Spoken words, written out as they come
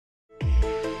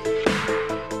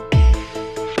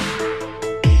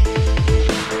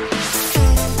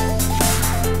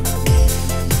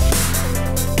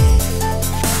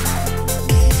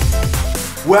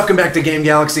Welcome back to Game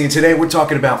Galaxy, and today we're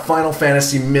talking about Final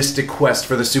Fantasy Mystic Quest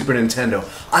for the Super Nintendo.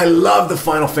 I love the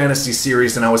Final Fantasy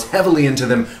series, and I was heavily into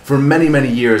them for many, many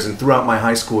years and throughout my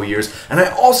high school years, and I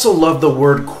also love the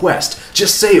word quest.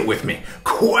 Just say it with me.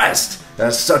 Quest!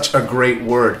 That's such a great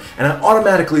word, and I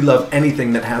automatically love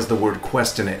anything that has the word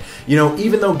quest in it. You know,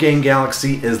 even though Game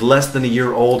Galaxy is less than a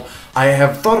year old, I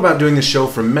have thought about doing this show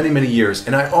for many, many years,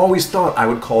 and I always thought I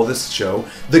would call this show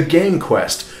The Game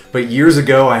Quest. But years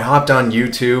ago, I hopped on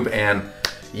YouTube and,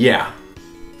 yeah,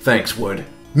 thanks, Wood.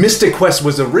 Mystic Quest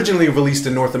was originally released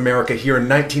in North America here in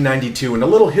 1992, and a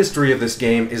little history of this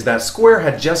game is that Square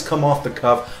had just come off the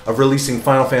cuff of releasing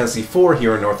Final Fantasy IV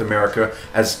here in North America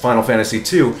as Final Fantasy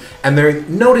II, and they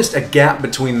noticed a gap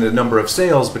between the number of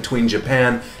sales between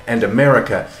Japan and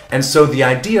America, and so the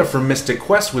idea for Mystic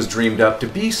Quest was dreamed up to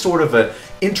be sort of an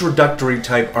introductory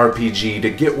type RPG to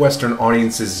get Western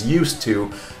audiences used to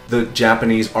the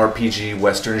Japanese RPG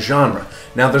Western genre.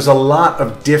 Now there's a lot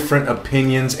of different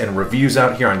opinions and reviews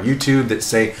out here on YouTube that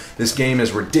say this game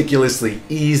is ridiculously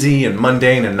easy and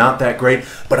mundane and not that great,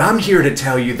 but I'm here to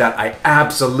tell you that I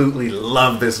absolutely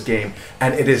love this game,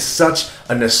 and it is such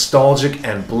a nostalgic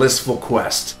and blissful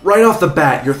quest. Right off the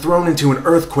bat, you're thrown into an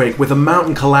earthquake with a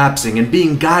mountain collapsing and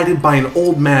being guided by an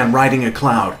old man riding a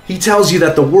cloud. He tells you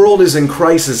that the world is in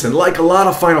crisis, and like a lot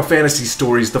of Final Fantasy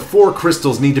stories, the four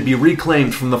crystals need to be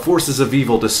reclaimed from the forces of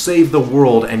evil to save the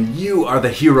world, and you are the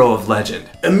hero of legend.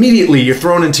 Immediately, you're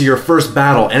thrown into your first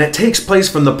battle, and it takes place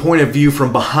from the point of view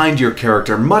from behind your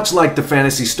character, much like the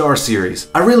Phantasy Star series.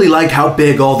 I really like how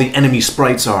big all the enemy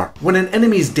sprites are. When an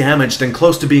enemy's damaged and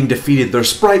close to being defeated, their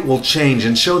sprite will change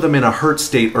and show them in a hurt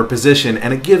state or position,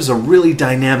 and it gives a really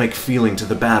dynamic feeling to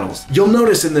the battles. You'll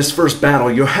notice in this first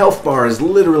battle, your health bar is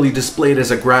literally displayed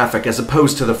as a graphic as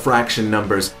opposed to the fraction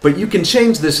numbers, but you can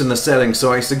change this in the settings,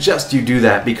 so I suggest you do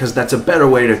that because that's a better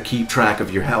way to keep track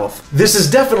of your health. This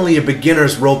is definitely a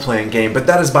beginner's role-playing game, but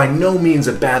that is by no means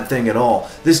a bad thing at all.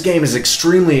 This game is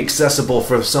extremely accessible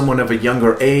for someone of a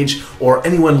younger age or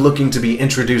anyone looking to be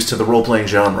introduced to the role-playing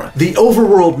genre. The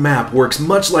overworld map works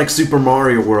much like Super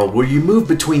Mario World, where you move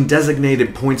between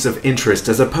designated points of interest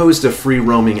as opposed to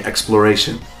free-roaming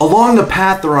exploration. Along the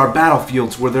path there are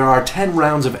battlefields where there are 10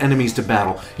 rounds of enemies to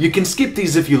battle. You can skip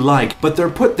these if you like, but they're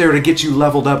put there to get you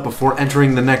leveled up before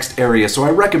entering the next area, so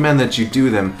I recommend that you do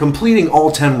them. Completing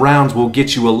all 10 rounds will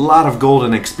get you a lot of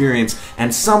golden experience,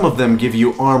 and some of them give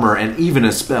you armor and even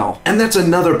a spell. And that's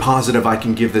another positive I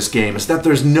can give this game, is that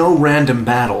there's no random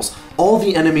battles. All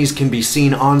the enemies can be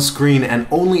seen on screen and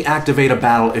only activate a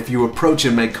battle if you approach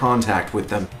and make contact with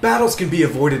them. Battles can be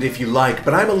avoided if you like,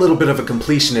 but I'm a little bit of a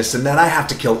completionist in that I have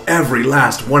to kill every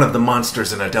last one of the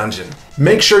monsters in a dungeon.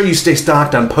 Make sure you stay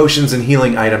stocked on potions and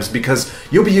healing items because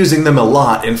you'll be using them a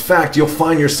lot. In fact, you'll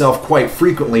find yourself quite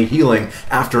frequently healing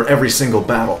after every single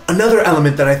battle. Another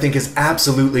element that I think is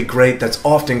absolutely great that's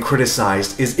often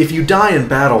criticized is if you die in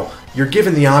battle, you're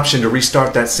given the option to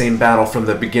restart that same battle from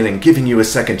the beginning, giving you a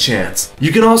second chance.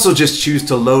 You can also just choose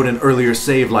to load an earlier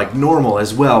save like normal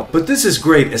as well, but this is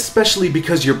great, especially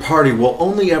because your party will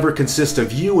only ever consist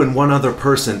of you and one other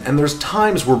person, and there's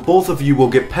times where both of you will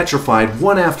get petrified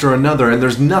one after another and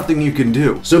there's nothing you can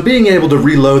do. So being able to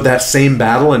reload that same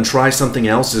battle and try something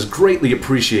else is greatly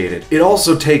appreciated. It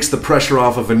also takes the pressure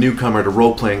off of a newcomer to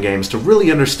role-playing games to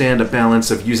really understand a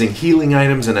balance of using healing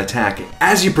items and attacking.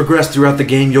 As you progress throughout the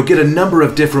game, you'll get a number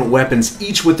of different weapons,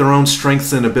 each with their own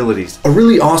strengths and abilities. A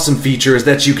really awesome feature is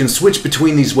that you can switch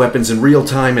between these weapons in real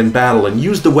time in battle and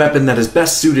use the weapon that is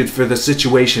best suited for the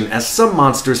situation, as some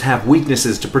monsters have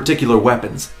weaknesses to particular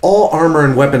weapons. All armor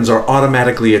and weapons are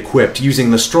automatically equipped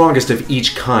using the strongest of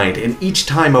each kind, and each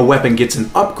time a weapon gets an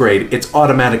upgrade, it's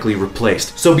automatically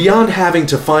replaced. So beyond having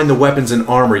to find the weapons and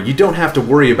armor, you don't have to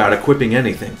worry about equipping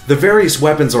anything. The various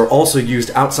weapons are also used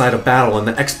outside of battle in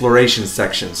the exploration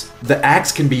sections. The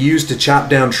axe can be used to chop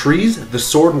down trees, the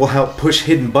sword will help push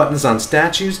hidden buttons on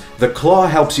statues, the claw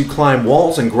helps you climb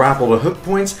walls and grapple to hook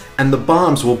points, and the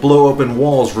bombs will blow open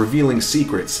walls revealing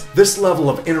secrets. This level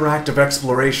of interactive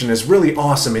exploration is really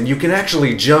awesome, and you can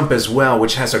actually jump as well,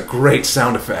 which has a great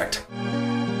sound effect.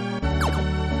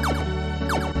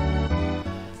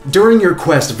 During your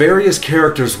quest, various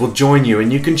characters will join you,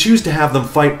 and you can choose to have them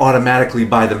fight automatically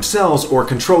by themselves or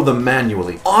control them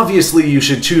manually. Obviously, you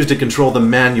should choose to control them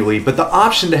manually, but the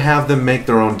option to have them make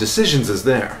their own decisions is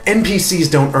there. NPCs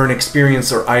don't earn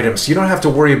experience or items, so you don't have to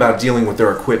worry about dealing with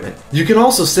their equipment. You can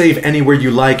also save anywhere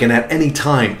you like and at any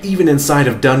time, even inside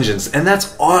of dungeons, and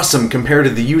that's awesome compared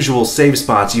to the usual save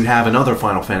spots you have in other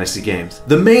Final Fantasy games.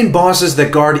 The main bosses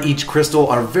that guard each crystal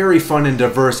are very fun and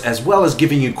diverse, as well as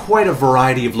giving you quite a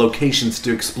variety of of locations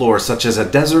to explore, such as a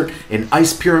desert, an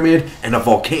ice pyramid, and a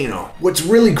volcano. What's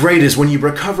really great is when you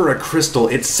recover a crystal,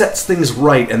 it sets things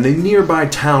right and the nearby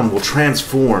town will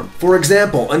transform. For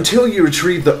example, until you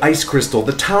retrieve the ice crystal,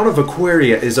 the town of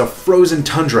Aquaria is a frozen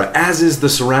tundra, as is the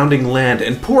surrounding land,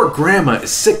 and poor Grandma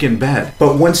is sick in bed.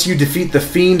 But once you defeat the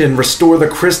fiend and restore the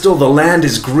crystal, the land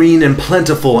is green and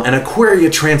plentiful, and Aquaria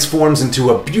transforms into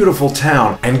a beautiful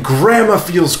town, and Grandma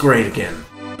feels great again.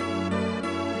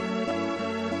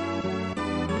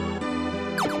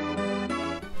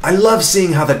 I love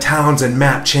seeing how the towns and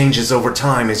map changes over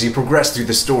time as you progress through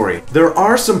the story. There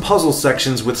are some puzzle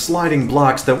sections with sliding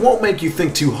blocks that won't make you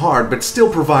think too hard, but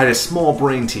still provide a small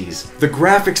brain tease. The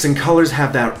graphics and colors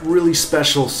have that really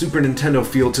special Super Nintendo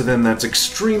feel to them that's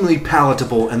extremely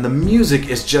palatable, and the music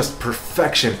is just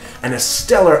perfection and a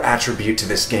stellar attribute to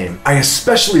this game. I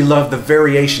especially love the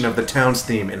variation of the town's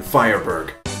theme in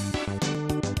Fireburg.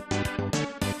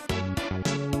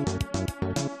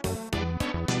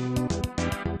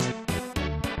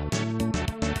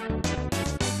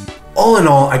 All in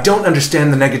all, I don't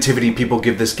understand the negativity people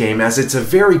give this game, as it's a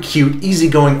very cute,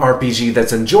 easygoing RPG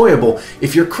that's enjoyable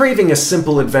if you're craving a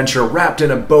simple adventure wrapped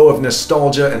in a bow of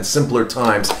nostalgia and simpler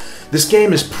times. This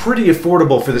game is pretty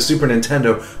affordable for the Super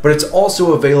Nintendo, but it's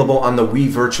also available on the Wii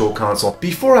Virtual Console.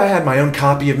 Before I had my own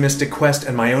copy of Mystic Quest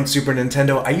and my own Super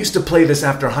Nintendo, I used to play this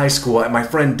after high school at my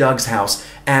friend Doug's house,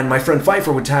 and my friend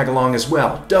Pfeiffer would tag along as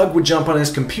well. Doug would jump on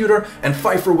his computer, and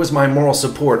Pfeiffer was my moral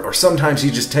support, or sometimes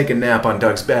he'd just take a nap on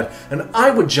Doug's bed, and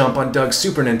I would jump on Doug's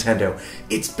Super Nintendo.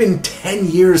 It's been 10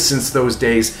 years since those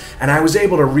days, and I was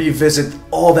able to revisit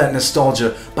all that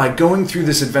nostalgia by going through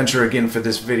this adventure again for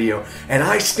this video, and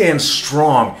I stand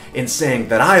strong in saying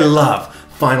that I love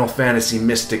Final Fantasy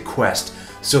Mystic Quest.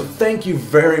 So thank you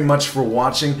very much for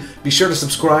watching. Be sure to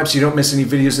subscribe so you don't miss any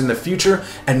videos in the future,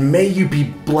 and may you be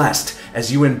blessed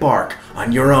as you embark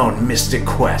on your own Mystic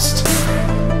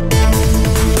Quest.